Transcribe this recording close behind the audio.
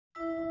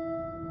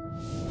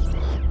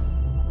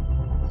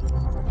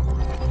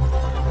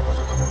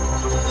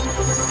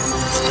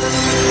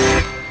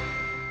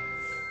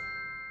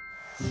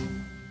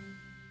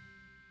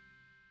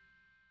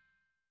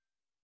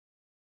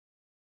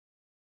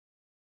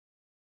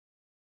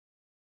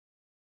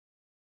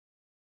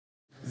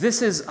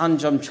This is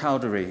Anjum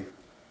Chowdhury.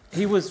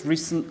 He was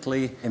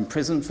recently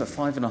imprisoned for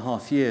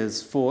 5.5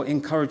 years for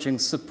encouraging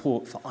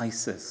support for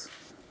ISIS.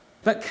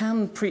 But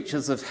can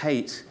preachers of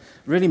hate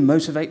really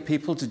motivate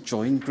people to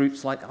join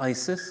groups like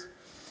ISIS?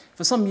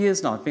 For some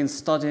years now, I've been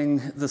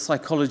studying the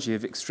psychology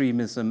of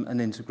extremism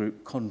and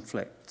intergroup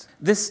conflict.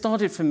 This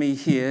started for me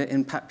here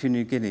in Papua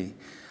New Guinea.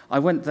 I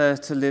went there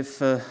to live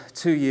for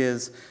 2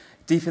 years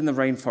deep in the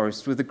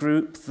rainforest with a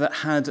group that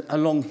had a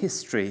long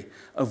history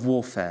of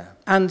warfare.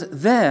 And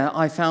there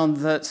I found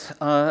that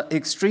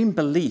extreme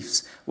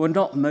beliefs were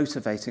not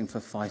motivating for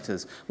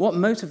fighters. What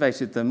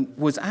motivated them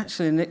was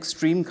actually an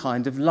extreme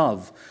kind of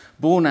love,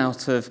 born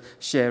out of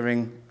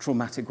sharing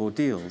traumatic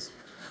ordeals.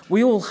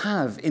 We all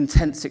have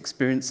intense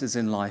experiences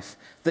in life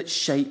that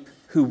shape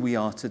who we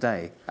are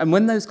today. And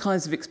when those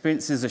kinds of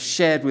experiences are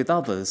shared with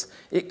others,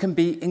 it can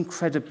be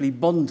incredibly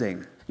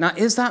bonding. Now,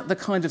 is that the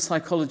kind of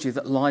psychology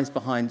that lies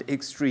behind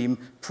extreme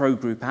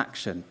pro-group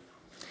action?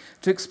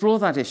 To explore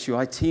that issue,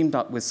 I teamed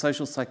up with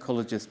social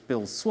psychologist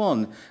Bill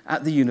Swan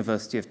at the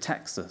University of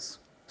Texas.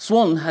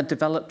 Swan had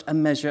developed a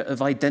measure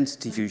of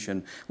identity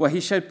fusion, where he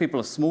showed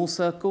people a small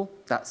circle,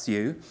 that's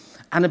you,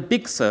 and a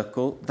big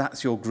circle,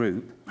 that's your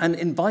group, and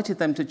invited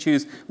them to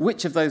choose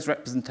which of those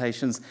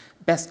representations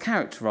best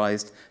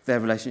characterized their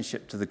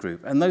relationship to the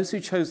group. And those who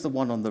chose the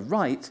one on the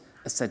right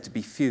are said to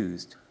be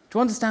fused. To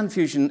understand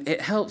fusion,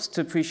 it helps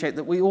to appreciate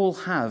that we all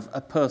have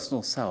a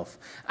personal self,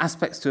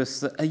 aspects to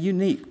us that are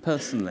unique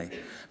personally,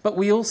 but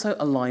we also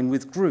align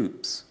with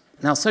groups.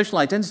 Now, social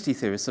identity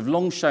theorists have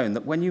long shown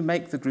that when you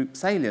make the group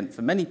salient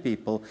for many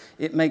people,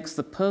 it makes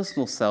the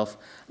personal self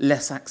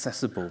less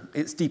accessible.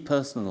 It's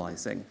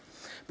depersonalizing.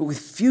 But with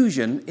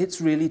fusion,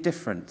 it's really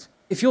different.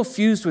 If you're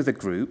fused with a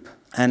group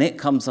and it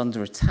comes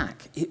under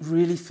attack, it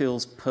really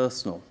feels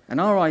personal. And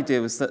our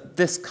idea was that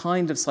this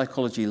kind of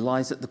psychology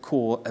lies at the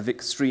core of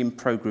extreme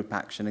pro-group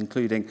action,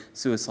 including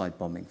suicide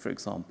bombing, for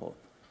example.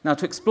 Now,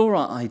 to explore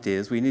our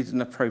ideas, we needed an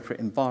appropriate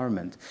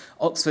environment.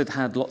 Oxford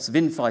had lots of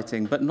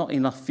infighting, but not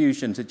enough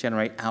fusion to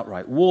generate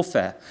outright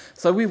warfare.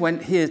 So we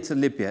went here to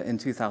Libya in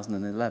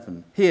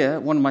 2011.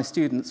 Here, one of my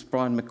students,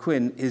 Brian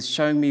McQuinn, is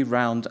showing me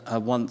round a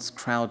once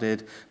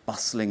crowded,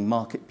 bustling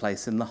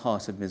marketplace in the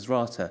heart of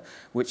Misrata,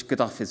 which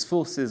Gaddafi's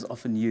forces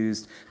often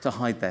used to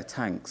hide their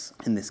tanks,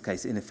 in this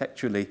case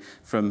ineffectually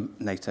from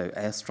NATO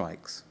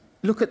airstrikes.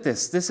 Look at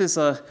this. This is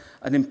an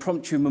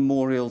impromptu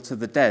memorial to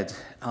the dead.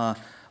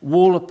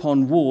 Wall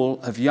upon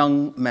wall of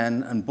young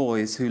men and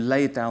boys who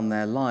laid down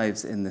their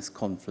lives in this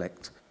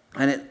conflict.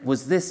 And it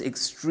was this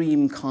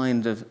extreme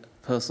kind of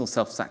personal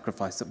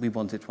self-sacrifice that we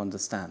wanted to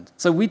understand.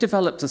 So we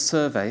developed a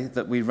survey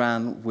that we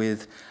ran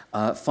with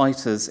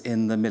fighters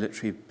in the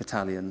military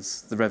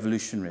battalions, the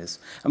revolutionaries.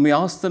 And we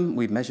asked them,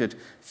 we measured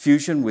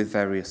fusion with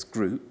various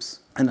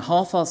groups, and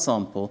half our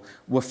sample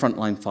were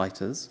frontline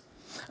fighters,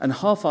 and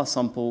half our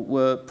sample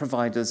were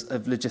providers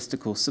of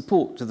logistical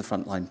support to the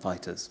frontline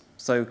fighters.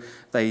 So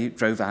they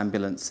drove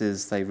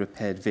ambulances, they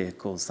repaired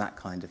vehicles, that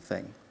kind of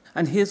thing.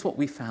 And here's what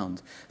we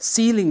found.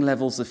 Ceiling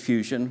levels of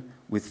fusion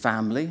with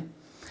family,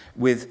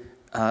 with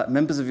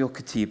members of your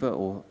katiba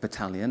or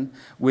battalion,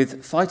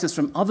 with fighters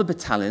from other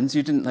battalions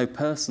you didn't know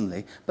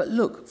personally. But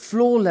look,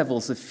 floor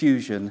levels of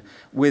fusion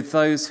with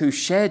those who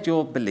shared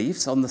your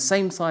beliefs on the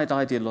same side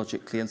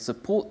ideologically and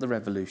support the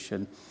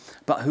revolution,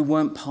 but who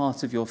weren't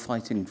part of your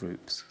fighting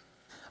groups.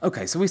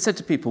 Okay, so we said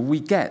to people, we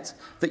get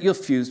that you're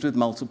fused with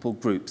multiple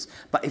groups,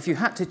 but if you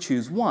had to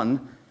choose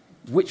one,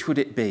 which would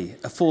it be?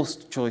 A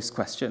forced choice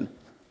question.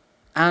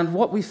 And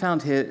what we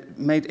found here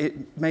made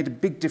a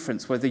big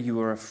difference whether you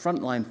were a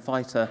frontline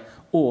fighter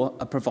or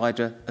a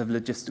provider of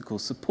logistical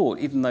support,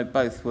 even though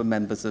both were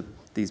members of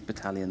these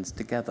battalions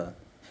together.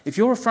 If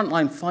you're a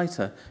frontline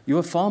fighter, you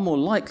are far more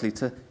likely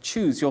to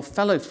choose your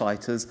fellow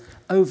fighters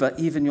over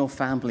even your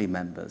family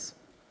members.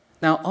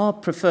 Now, our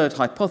preferred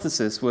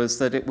hypothesis was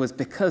that it was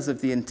because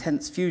of the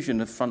intense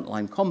fusion of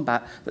frontline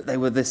combat that they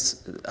were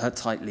this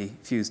tightly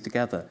fused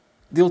together.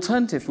 The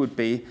alternative would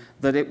be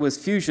that it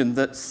was fusion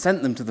that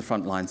sent them to the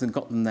front lines and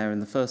got them there in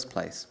the first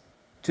place.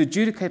 To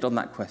adjudicate on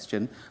that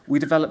question, we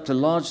developed a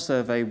large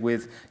survey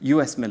with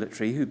US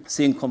military who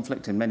see in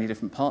conflict in many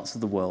different parts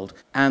of the world,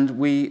 and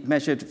we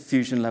measured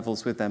fusion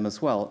levels with them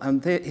as well.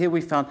 And here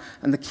we found,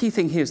 and the key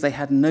thing here is they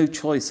had no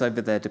choice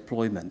over their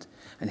deployment.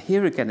 And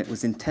here again, it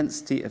was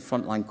intensity of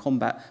frontline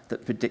combat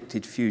that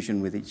predicted fusion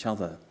with each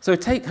other. So a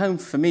take home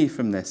for me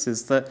from this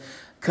is that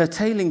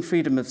curtailing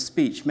freedom of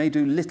speech may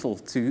do little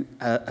to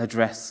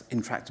address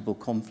intractable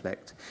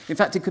conflict. In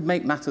fact, it could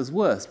make matters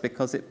worse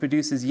because it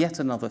produces yet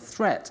another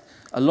threat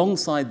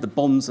alongside the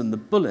bombs and the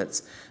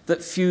bullets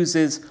that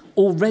fuses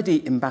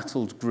already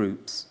embattled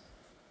groups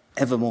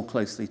ever more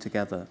closely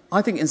together.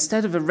 I think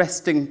instead of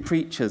arresting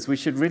preachers, we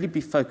should really be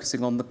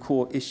focusing on the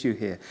core issue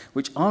here,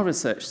 which our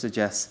research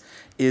suggests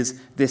is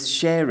this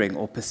sharing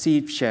or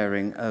perceived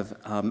sharing of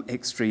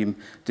extreme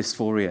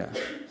dysphoria.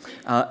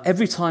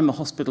 Every time a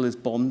hospital is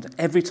bombed,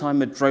 every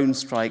time a drone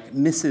strike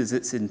misses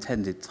its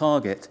intended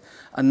target,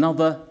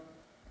 another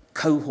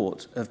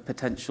cohort of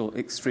potential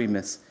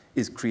extremists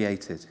is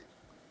created.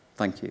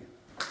 Thank you.